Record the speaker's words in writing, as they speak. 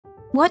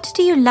What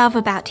do you love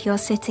about your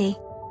city?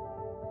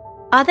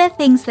 Are there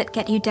things that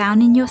get you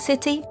down in your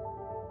city?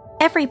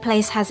 Every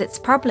place has its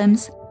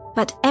problems,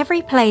 but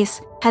every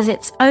place has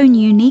its own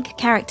unique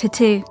character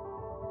too.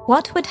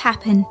 What would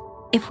happen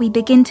if we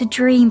begin to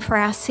dream for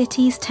our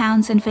cities,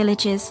 towns, and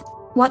villages?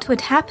 What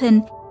would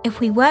happen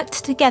if we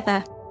worked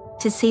together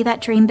to see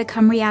that dream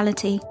become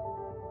reality?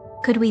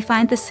 Could we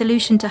find the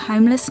solution to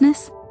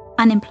homelessness,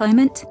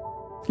 unemployment,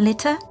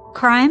 litter,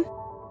 crime?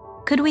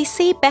 Could we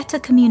see better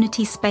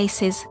community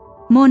spaces,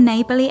 more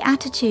neighborly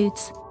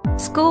attitudes,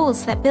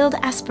 schools that build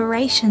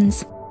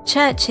aspirations,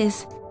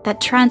 churches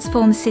that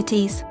transform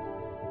cities?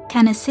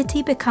 Can a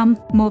city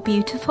become more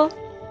beautiful,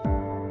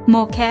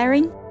 more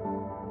caring,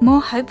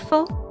 more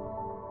hopeful?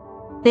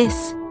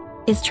 This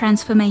is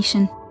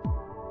transformation.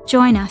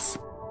 Join us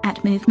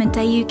at Movement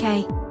Day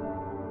UK.